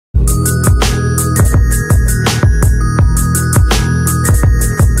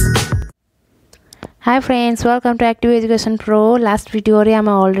Hi friends, welcome to active education pro. Last video रे आम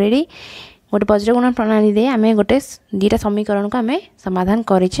already गोटे वज्रगुणन प्रणाली रे आम गोटे दुटा समीकरण को आम समाधान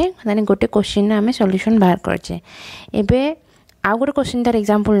करेचे माने गोटे क्वेश्चन आम सॉल्यूशन बाहर करेचे। एबे आउ गोटे क्वेश्चन तार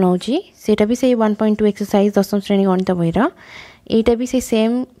एग्जांपल नौची सेटा भी से 1.2 एक्सरसाइज 10वीं श्रेणी गणित बही एटा भी से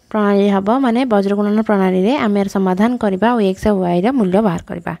सेम प्रणाली हम माने वज्रगुणन प्रणाली रे आम समाधान करबा और एक्स और वाई रा मूल्य बाहर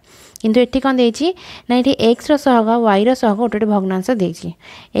करबा। किंतु एठी कोन देछि ना एठी x रो सहग y रो सहग गोटे भग्नांश देछि।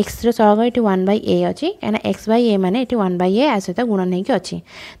 x रो सहग एठी 1/a अछि एना x/a माने एठी 1/a आ सहित गुणन नै कि अछि।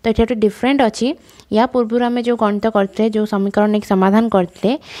 तो एठी एटा डिफरेंट अछि। या पूर्व आम जो गणित करते जो समीकरण एक समाधान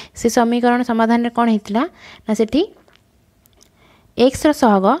करते से समीकरण समाधान रे कोन हेतिला ना सेठी x रो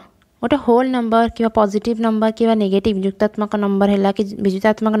सहग गोटे होल नंबर कि पॉजिटिव नंबर कि नेगेटिव युक्तात्मक नंबर है कि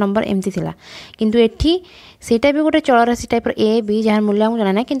विजुतात्मक नंबर एमती थिला। किंतु एठी सेटा भी गोटे चल राशि टाइप ए बी जहाँ मूल्य आमको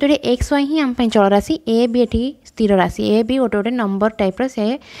जाना ना किंतु एक्स वाई ही आम चल राशि ए बी एठी स्थिर राशि ए बी गोटे गोटे नंबर टाइप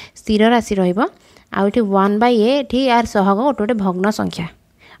से स्थिर राशि रहिबो आ एठी 1/a एठी यार सहग गोटे गोटे भग्न संख्या।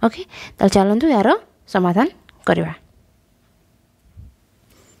 ओके तो चलंतु यार समाधान करबा।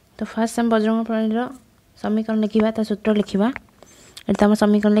 तो फर्स्ट हम वज्रगुणन प्रणाली समीकरण लिखिबा ता सूत्र लिखिबा। एटा हम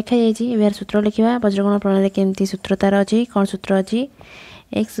समीकरण लिखा जाइछि एबार सूत्र लिखिबा। वज्रगुणन प्रणाली केमती सूत्र तार अछि कोन सूत्र अछि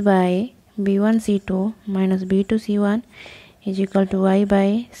x by b1c2 minus b2c1 is equal to y by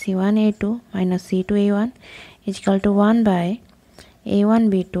c1a2 minus c2a1 is equal to 1 by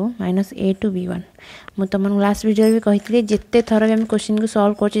a1b2 minus a2b1। मु तुमन लास्ट वीडियो भी कहितले जत्ते थर हम क्वेश्चन को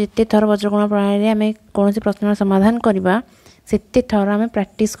सॉल्व करछि जत्ते थर वज्रगुणन प्रणाली रे हम कोनोसी प्रश्न समाधान करबा सेत्ते थर हम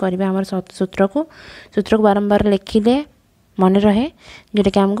प्रैक्टिस करबा। हमर सूत्र को बारंबार लिखिले मन रहे जोटा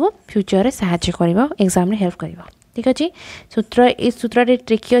कि आमको फ्यूचर रे सहायता करिवो एग्जाम रे हेल्प करिवो। ठीक अछि। सूत्र इस सूत्र रे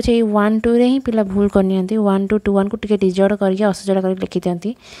ट्रिकी अछि 1 2 रे ही पिला भूल करनियंती 1 2 2 1 को टिके डिजॉर्डर करके असजड करके लिखि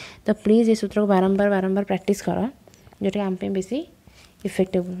दियंती। तो प्लीज ये सूत्र को बारंबार प्रैक्टिस करो जोटा आम पे बेसी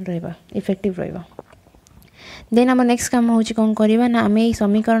इफेक्टिव रहइबा। देन हम नेक्स्ट काम होची कोन करबा ना हम ए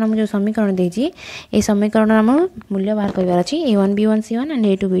समीकरण हम जो समीकरण देजी ए समीकरण हम मूल्य बाहर करबार अछि a1 b1 c1 and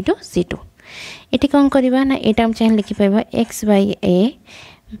a2 b2 c2। Eighty कौन करबा ना एटा हम चाहे लिखि पाइबा x by a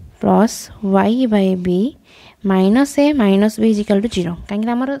plus y by b minus a minus b is equal to 0। काहे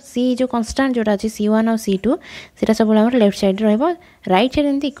हमर c जो कांस्टेंट जोटा अछि c1 और c2 सेटा सब हमर left side रहइबो right side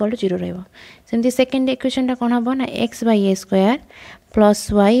एंती equal to 0 रहइबो। सेंती second equation ता कोन हबो ना x by a square plus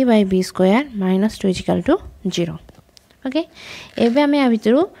y by b square minus 2 is equal to 0। Okay एबे हम या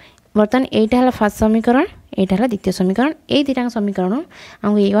भितरु बर्तन एटा हला फर्स्ट समीकरण एटा हला द्वितीय समीकरण ए दुटा समीकरण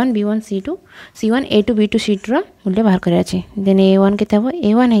हम a1 b1 c2 c1 a2 b2 c2 रो मूल्य बाहर करे अछि। देन a1 केते हबो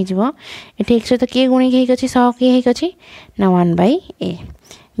a1 हे जिवो एठी x तो के गुणी हे अछि 100 के हे अछि ना 1/a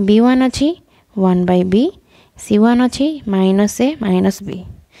b1 अछि 1/b c1 अछि -a -b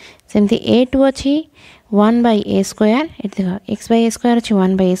सेमती a2 अछि 1/a स्क्वायर एठी देखो x by a स्क्वायर अछि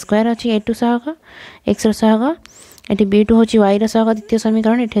 1/a स्क्वायर अछि a2 सहग x रो सहग एटी b2 होची y रो सहग द्वितीय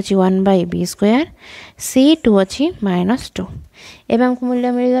समीकरण एठी अछि 1/b स्क्वायर c2 अछि -2। एबे हमको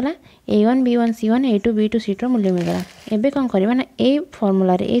मूल्य मिल गला a1 b1 c1 a2 b2 c2 मूल्य मिल गला। एबे कोन करबा ना ए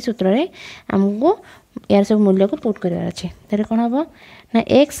फार्मूला रे ए सूत्र रे हमको यार सब मूल्य को पुट करबार अछि। तरे कोन हबो ना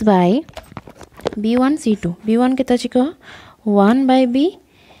x by b1 c2 b1 केते अछि को 1/b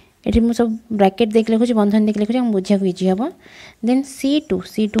एठी मु सब ब्रैकेट देख लिखु छी बंधन देख लिखु छी हम बुझिया को इजी हबो। देन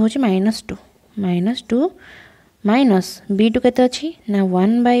c2 होची -2 माइनस b2 केते अछि ना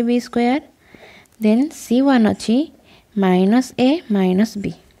 1/b स्क्वायर देन c1 अछि -a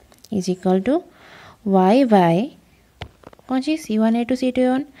 -b is equal to y by कोन छी c1 a2 c2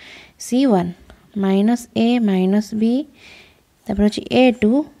 a1 c1 -a -b तापर अछि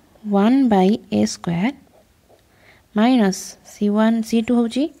a2 1/a square minus c1 c2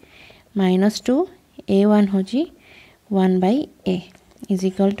 होची -2 a1 होची 1/a is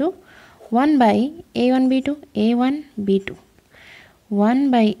equal to 1/a1 b2 a1 b2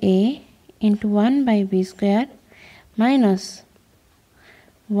 1/a into 1/b square minus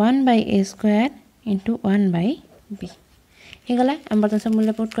 1/a square into 1/b हे गला। हम बर्तन सब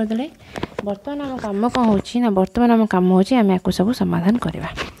मूल्य put कर देले। बर्तन हम काम को होची ना बर्तमान हम काम होची हम याको सब समाधान करबा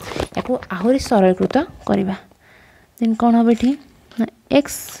याको आहुरी सरलीकृत करबा। देन कोन होबे ठी ना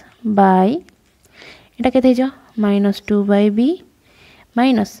x by एटा केते जो -2/b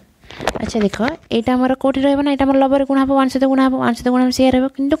माइनस अच्छा देखो एटा हमर कोठी रहबो ना एटा हमर लबर गुणा हबो 1 से गुणा हबो 1 से गुणा से रहबो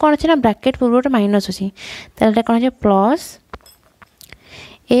किंतु कोन छै ना ब्रैकेट पूर्वट माइनस अछि तलटा कोन छै plus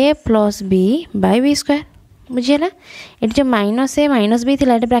a plus b by b square बुझियला। एटा जो -a -b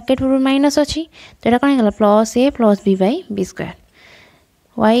थिला एटा ब्रैकेट पूर्वट माइनस अछि तो एटा कोन गला plus a plus b by b square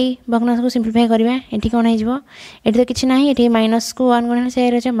y भग्नांश को सिंपलीफाई करबा एठी कोन हे जिवो एठी तो किछ नाही एठी माइनस को 1 गुणा से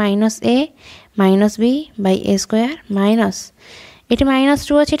रहछ -a -b by a square minus ये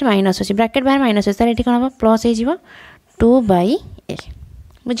 -2 अच्छे ये माइनस अच्छे ब्राकेट बाहर माइनस अच्छे तार ये कौन हम प्लस हो 2/a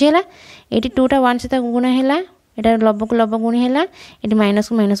बुझीगला ये 2टा 1 सहित गुण है यहाँ लब को लब गुणी है ये माइनस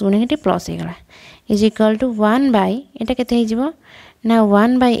को माइनस गुणी ये प्लस होगा इज इक्वल टू 1/ये केते हो ना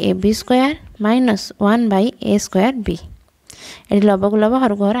 1/ab² माइनस 1/a²b ये लब को लब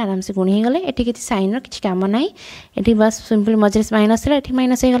हर को हर आराम से गुणी होगले ये किसी साइन किसी काम ना ये बस सिंपल मझे माइनस था ये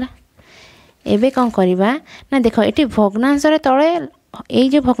माइनस होगला एबे कौन करवा ना देख ये भग्नांश तले ये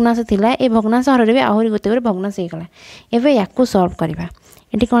जो भग्नांश थिला ए भग्नांश हर भी आहरी गोटे भग्नांश होगला एबे याकू सॉल्व करवा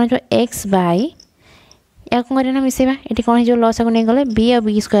ये कौन हो x बाय या कौन करना मिसेबा ये कौन जो लस को नहीं गले b और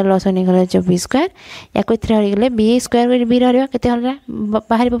b² लस नहीं गले जो b² या को इथरे हरि गले b² b रहरिबा केते हलरा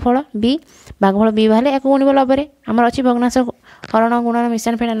बाहर फल b भागफल b बाहले या गुणिबो लबरे हमर अछि भग्नांश हरण गुणन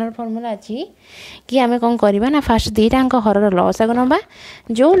मिश्रण फेणान फॉर्मूला अछि कि आमे कौन करबा ना फास्ट दीटा अंक हरर लस को नबा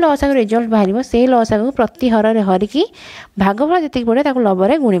जो लस को रिजल्ट बाहरिबो से लस को प्रति हर रे हरि की भागफल जति पड़े ताको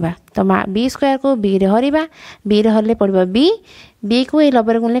लबरे गुणिबा तो b² को b रे हरिबा b रे हरले पड़बो b को ए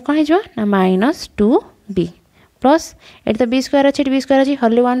लबरे गुणले कौन हो ना -2b प्लस ये तो b² अच्छे b² अच्छी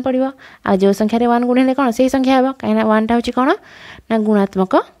हरले 1 पड़ो आ जो संख्यार 1 गुणिले कौन से संख्या हे कहीं 1टा हूँ कौन ना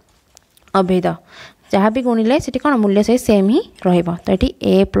गुणात्मक अभेद जहाँ भी गुणिले से कौन मूल्य से सेम ही रहिबो तो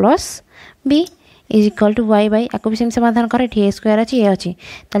ये a plus b is equal to y bye आपको भी सेम समाधान करे ये a² अच्छी ए अच्छी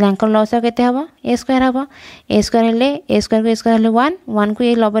ताले आंकर लस केते हबो a² हबो a² हेले a² को a² हेले 1 को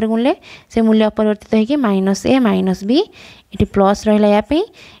ये लबर गुणले से मूल्य अपरिवर्तित होइके -a -b ये प्लस रहा या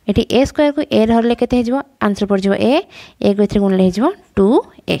ये a² को a हरले केते हो आंसर पड़ जो a को इथरे गुणले हो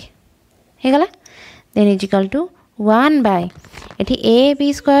 2a हेगला then is equal to 1 ये ab²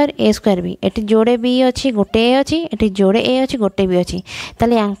 a² b ये जोड़े b अच्छी गोटे a अच्छी ये जोड़े a अच्छी गोटे b अच्छी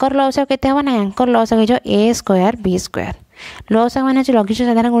ताले यांकर लस केते हबो ना यांकर लस हो a² b² लस मान लघिष्ठ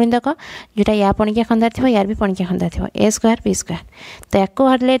साधारण गुणितक जोटा या पणिकिया खंदार थी यार भी पणिकिया खंदार थी a² b² तो या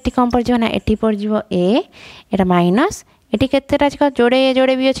हरले ये कौन पड़ ना ये पड़ a ये माइनस ये केतेटा जोड़े a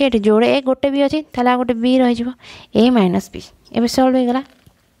जोड़े b अच्छे ये जोड़े a गोटे b अच्छी ताला गोटे b रही a -b एबे सॉल्व हो गला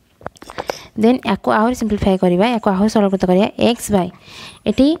देन याको आहरी सिंप्लीफाई करवा याको आहरी सरलीकृत करवा x बाय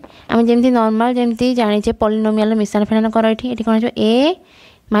ये आम जमी नॉर्मल जमी जाने पॉलिनोमियल मिश्रण फेणान कर ये कौन हो a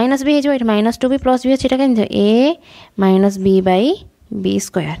 -b हो -2b प्लस b अच्छे a -b/b²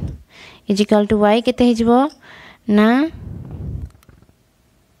 is equal to y केते हो ना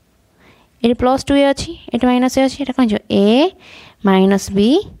ये प्लस 2a अच्छी ये माइनस a अच्छी कौन a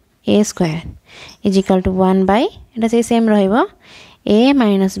 -b/a² is equal to 1 से सेम रहिबो a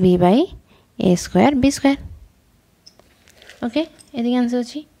 -b/a² b² ओके ये आंसर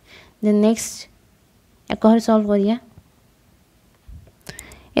अच्छी देन नेक्स्ट एक सॉल्व करिया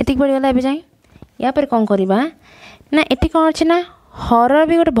एतिक पड़गला ए जाए या पर कौन करवा ना ये कौन अच्छे ना हर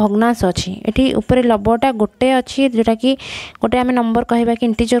भी गोटे भग्नांश अच्छी ये ऊपर लबटा गोटे अच्छी जोटा कि गोटे आम नंबर कहवा कि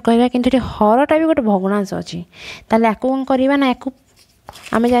इंटीजर कहवा कि हरटा भी गोटे भग्नांश अच्छी ताले याको कौन करवा ना याको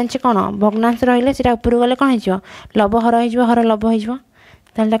आम जाने कौन भग्नांश रही से ऊपर गले कौन हो लब हर हो हर लब हो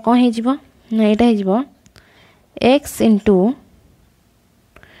कौन हो ना यहाँ x इंटू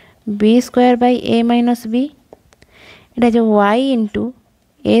b²/a -b এটা जो y इंटू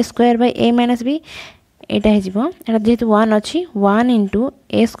a²/a -b एटा है जेहेतु 1 अच्छी 1 इंटू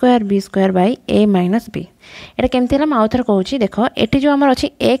a² b²/a -b एटा केमती है आउ थर कहूँ देख ये जो आम अच्छी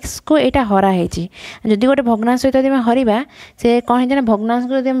x को यहाँ हराई जदि गोटे भग्नांश सहित हरवा से कौन होता है भग्नांश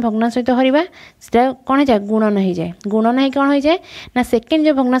को जब भग्नांश सहित हरवा से कौन हो जाए गुणन हो जाए गुणन हो कौन हो जाए ना सेकेंड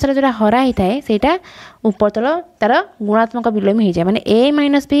जो भग्नांश जो हरा होता है से ऊपर तल तार गुणात्मक विलोमी हो जाए माने a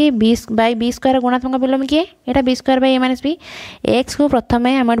 -b/b² गुणात्मक विलोमी किए यहाँ b²/a -b x को प्रथम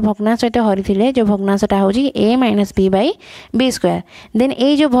आम भग्नांश सहित हरी जो भग्नांशटा हूँ a -b/b² देन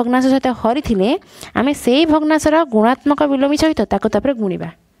ये जो भग्नांश सहित हरी आम से भग्नांशर गुणात्मक विलोमी सहित तापर गुणिबा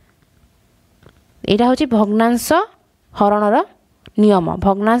यहाँ हूँ भग्नांश हरणर नियम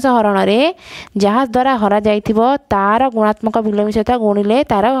भग्नांश हरण रे जहाँ द्वारा हरा जाइथिबो तार गुणात्मक विलोमी सहित गुणिले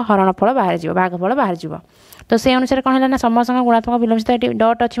तार हरणफल बाहर जीव भागफल बाहर जीव तो से अनुसार कौन है ना समस्त गुणात्मक विलोमी सहित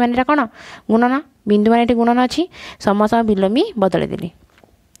डट अच्छी माने कौन गुणन बिंदु मान गुणन अच्छी समस्त विलोमी बदल देली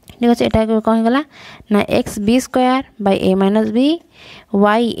ठीक अच्छे यहाँ कौन गला ना x b²/a -b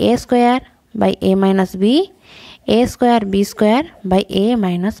y a²/a -b a² b²/a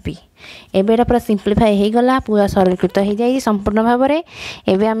 -b एबे पूरा सिंप्लीफाई हो गला पूरा सरलीकृत हो जाए संपूर्ण भाव में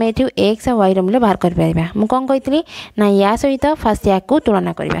एबे आम ये एक्स और वाई मूल्य बाहर कर पारिबा मु कौन कही ना या सहित फास्ट या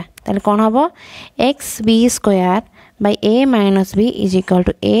तुलना करवा ताले कौन हम x b²/a -b is equal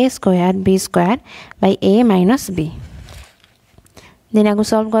to a² b²/a -b then आगु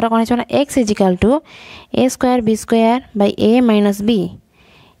सॉल्व कर कौन है x is equal to a² b²/a -b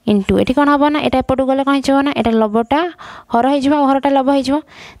into ये कौन हम ना यहाँ एपटू गले कौन होना यहाँ लबटा हर हो हरटा लब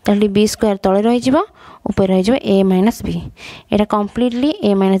हो बी स्क्वायर तले रही ऊपर रही ए माइनस बी यहाँ कम्प्लीटली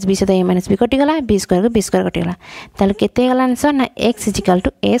ए माइनस बी सहित ए माइनस बी कटिगला बी स्क्वायर को बी स्क्वायर कटिगला ताल के आंसर ना एक्स इजिकाल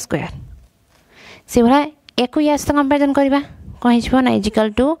टू ए स्क्वायर से भाया एक या सहित कंपेरिजन करवा कौन हो ना इजिकाल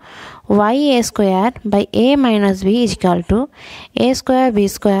to Y A square by A minus B इजिकाल to A square B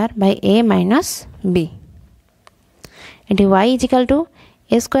square by A minus B ये Y इजिकाल to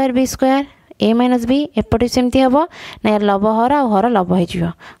A square B square A minus B एपटे सेमती हम ना यार लब हर आ हर लब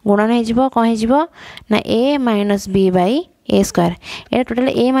हो गुणन हो कौन हो ना ए माइनस बी बाय ए स्क्वायर ये टोटाल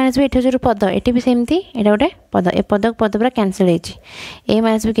ए माइनस बी ये पद ये भी सेमती ये गोटे पद ए पद पद पूरा कैनसल ए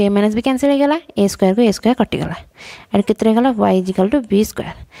माइनस बी को ए माइनस बी कैनसल होगा ए स्क्वायर कटिगला ये केते गला वाई इजिकाल टू बी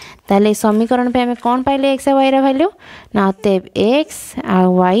स्क्वायर ताले समीकरण पे आम कौन पाइले एक्स आ वाई वैल्यू ना अतएव x uh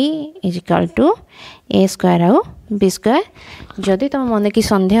Y इजिकाल to A square आउ बी स्क्वायर जदि तुम मन की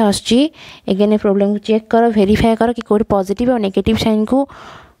सन्देह आगे प्रोब्लेम को चेक कर वेरीफाई कर कि कौट पॉजिटिव और नेगेटिव साइन को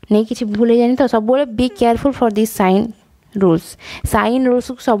नहीं किसी भूल जानी तो सब be careful for this sign rules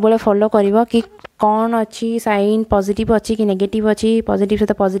को सब फॉलो कर कि कौन अच्छी साइन पॉजिटिव अच्छी कि नेगेटिव अच्छी पॉजिटिव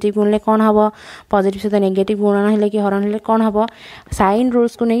सहित पॉजिटिव गुणले कौन हम पॉजिटिव सहित नेगेटिव गुणन हेले कि हरण हेले कौन हम साइन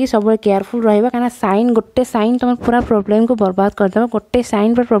रूल्स को लेकिन सब केयरफुल रहा कहीं साइन गोटे साइन तुम पूरा प्रोब्लेम को बर्बाद करदेव गोटे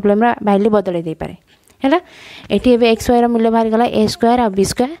साइन पर प्रोब्लेम वैल्यू बदल दे पारे है ये एक्स वाई मूल्य बाहरी गला ए स्क्वायर आ बी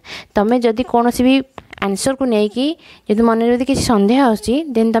स्क्वायर तुम्हें जदि कौन भी आंसर को लेकिन जब मन जब किसी सन्देह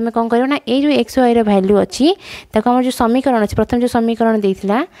आन तुम कौन कर जो एक्स वाई वैल्यू अच्छी आम जो समीकरण अच्छी प्रथम जो समीकरण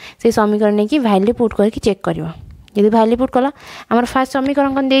देता से समीकरण नहीं कि वैल्यू पुट करके चेक कर जब वैल्यू पुट कल आम फास्ट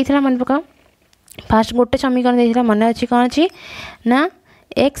समीकरण कौन देता मन पका फास्ट गोटे समीकरण देता मन अच्छी कौन अच्छी ना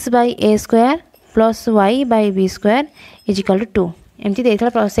x bye A square plus Y bye B square is equal to 2 एमती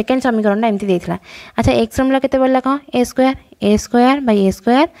देता सेकेंड समीकरण एमती देता अच्छा एक्स मूल्य के बढ़ला कौन ए square by A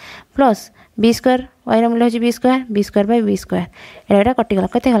square plus B square Y मूल्य हो B square by B square एटा कटिगला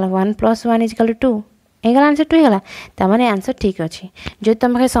के 1 + 1 इजिकल टू 2 एगला आंसर 2 होगा ताने आंसर ठीक अच्छी जो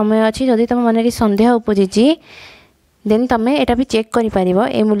तुम पाखे समय अच्छी जदि तुम मन की सन्देह उपजी देन तुम्हें यहाँ भी चेक कर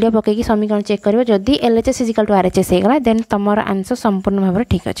ए मूल्य पकईकि समीकरण चेक कर जदि एलएचएस इजिकल टू आरएचएस होगा देन तुम आंसर संपूर्ण भाव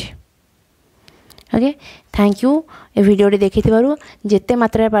ठीक अच्छे okay thank U A video देखी जिते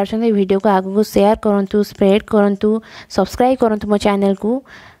मात्रा पार्छन वीडियो को आगू को शेयर करूँ स्प्रेड करूँ सब्सक्राइब करूँ मो चैनल को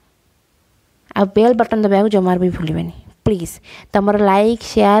आ बेल बटन दबाया जमार भी भूलें प्लीज़ तुम लाइक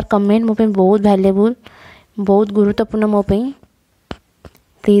शेयर कमेंट मोप बहुत वैल्यूएबल बहुत गुरुत्वपूर्ण मोप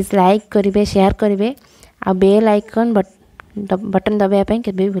प्लीज़ लाइक करेंगे शेयर करेंगे आ बेल आइकन बटन दबाया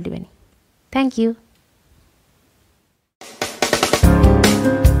के भी भूलें थैंक यू।